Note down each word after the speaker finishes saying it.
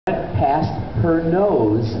past her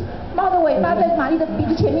nose. 猫的尾巴在玛丽的鼻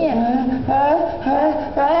子前面。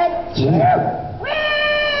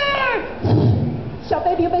小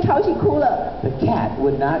baby 被吵醒哭了。The cat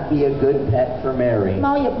would not be a good pet for Mary.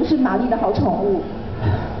 猫也不是玛丽的好宠物。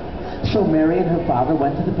So Mary and her father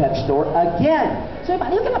went to the pet store again. 所以玛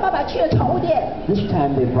丽又跟她爸爸去了宠物店。This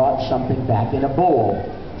time they brought something back in a bowl.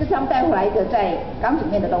 这次他们带回来一个在缸子里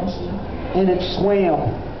面的东西。And it swam.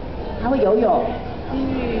 它会游泳。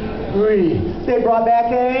They brought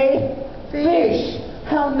back a fish.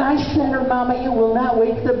 How nice, said her mama. It will not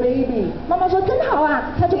wake the baby. 妈妈说真好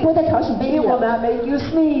啊，它就不会再吵醒 baby 了。It will not make you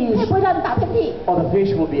sneeze. 它也不会让你打喷嚏。Oh, the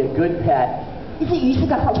fish will be a good pet. 一只鱼是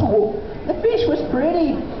个好宠物。The fish was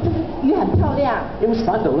pretty. 这只鱼很漂亮。It was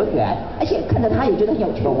fun to look at. 而且看着它也觉得很有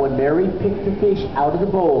趣。 But when Mary picked the fish out of the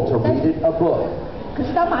bowl to read it a book, 可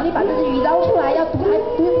是当玛丽把这只鱼捞出来要读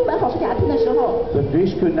一本好书给她听的时候， the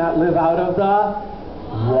fish could not live out of the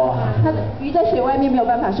water. 它的鱼在水外面没有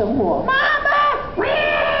办法生活。妈妈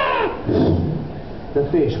The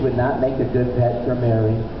fish would not make a good pet for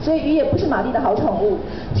Mary. 所以鱼也不是玛丽的好宠物。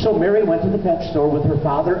 So Mary went to the pet store with her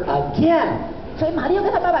father again. 所以玛丽又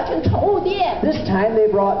跟她爸爸去了宠物店。 This time they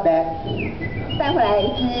brought back 带回来一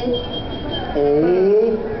只。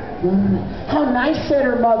How nice, said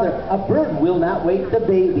her mother. A bird will not wake the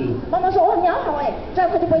baby. 妈妈说：“哇，你好哎，这样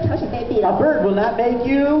它就不会吵醒 baby 了。” A bird will not make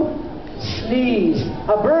you sneeze.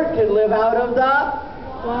 A bird can live out of the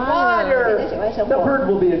water. The bird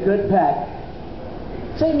will be a good pet.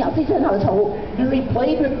 所以鸟是一只很好的宠物。 Mary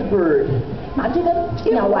played with the bird. 玛丽就跟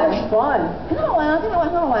It 鸟玩， was fun. 很好玩啊，跟它玩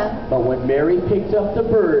很好玩。 But when Mary picked up the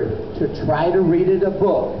bird to try to read it a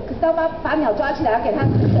book, 可是当妈把鸟抓起来要给它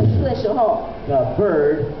读本书的时候， the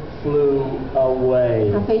bird flew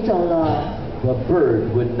away. 它飞走了。 The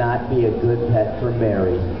bird would not be a good pet for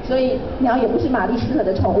Mary. 所以鸟也不是玛丽适合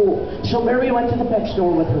的宠物。 So Mary went to the pet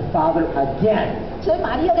store with her father again. 所以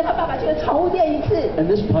玛丽又跟她爸爸去了宠物店一次。 And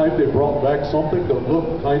this time they brought back something that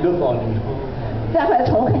looked kind of funny. 带回来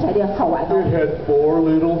宠物看起来有点好玩哦。 It had 4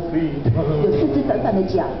 little feet. 有4只短短的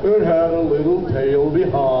脚。 It had a little tail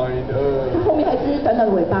behind. 它后面还有一只短短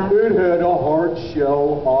的尾巴。 It had a hard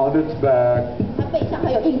shell on its back. 它背上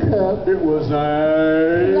还有硬壳。 It was 什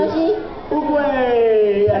么东 a 西？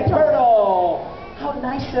 Away, a turtle. How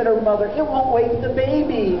nice, said her mother. It won't wake the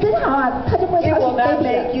baby. 真好啊，它就不会 It 吵 will 醒 not baby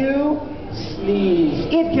make 了。 you sneeze.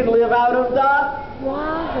 It can live out of the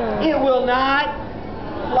Water. It will not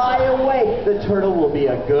fly away. The turtle will be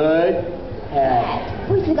a good pet.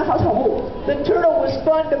 会是一个好宠物， The turtle was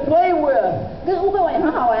fun to play with. 跟乌龟玩也很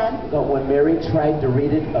好玩。 But when Mary tried to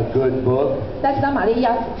read it a good book, 但是当玛丽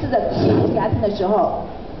要试着讲给它听的时候，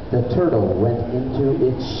 the turtle went into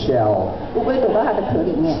its shell. 乌龟躲到它的壳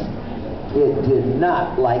里面。 It did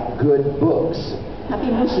not like good books. 它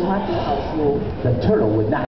并不喜欢读好书。 The turtle would not